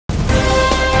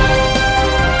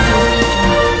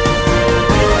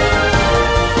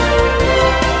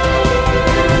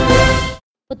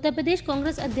उत्तर प्रदेश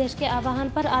कांग्रेस अध्यक्ष के आह्वान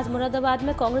पर आज मुरादाबाद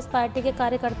में कांग्रेस पार्टी के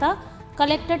कार्यकर्ता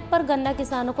कलेक्ट्रेट पर गन्ना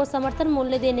किसानों को समर्थन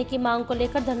मूल्य देने की मांग को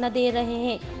लेकर धरना दे रहे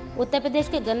हैं। उत्तर प्रदेश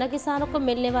के गन्ना किसानों को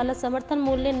मिलने वाला समर्थन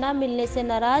मूल्य न मिलने से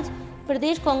नाराज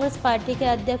प्रदेश कांग्रेस पार्टी के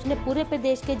अध्यक्ष ने पूरे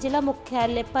प्रदेश के जिला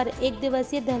मुख्यालय पर एक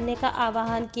दिवसीय धरने का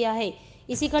आह्वान किया है।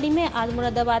 इसी कड़ी में आज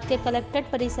मुरादाबाद के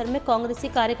कलेक्ट्रेट परिसर में कांग्रेसी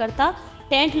कार्यकर्ता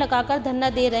टेंट लगाकर धरना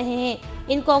दे रहे हैं।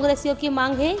 इन कांग्रेसियों की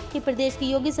मांग है कि प्रदेश की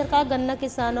योगी सरकार गन्ना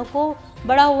किसानों को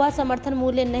बढ़ा हुआ समर्थन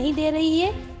मूल्य नहीं दे रही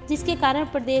है, जिसके कारण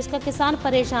प्रदेश का किसान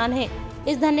परेशान है।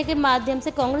 इस धरने के माध्यम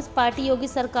से कांग्रेस पार्टी योगी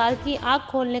सरकार की आंख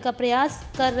खोलने का प्रयास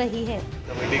कर रही है।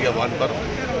 कमेटी के आह्वान पर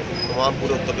तमाम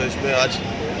पूरे उत्तर प्रदेश में आज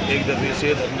एक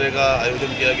दिवसीय धरने का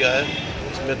आयोजन किया गया है।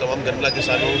 इसमें तमाम गन्ना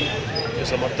किसानों के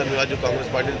समर्थन में आज जो कांग्रेस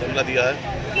पार्टी ने धरना दिया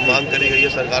है, तो मांग करी गई है,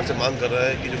 सरकार से मांग कर रहा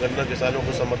है कि जो गन्ना किसानों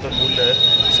को समर्थन मूल्य है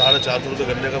 450 रुपये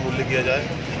गन्ने का मूल्य किया जाए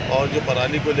और जो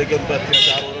पराली को लेकर उन पर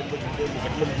अत्याचार हो रहे हैं,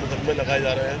 मुकदमे लगाए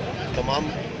जा रहे हैं। तमाम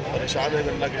परेशान है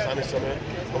गन्ना किसान इस समय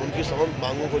और उनकी समस्त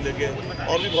मांगों को लेके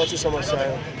और भी बहुत सी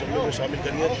समस्याएं जुमले में शामिल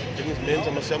करनी है, लेकिन मेन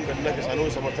समस्या हम गन्ना किसानों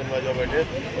के समर्थन में आज बैठे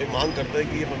वही मांग करते हैं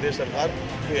कि ये प्रदेश सरकार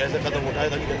कोई ऐसा कदम उठाए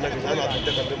ताकि गन्ना किसान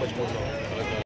आत्महत्या करने मजबूर न हो।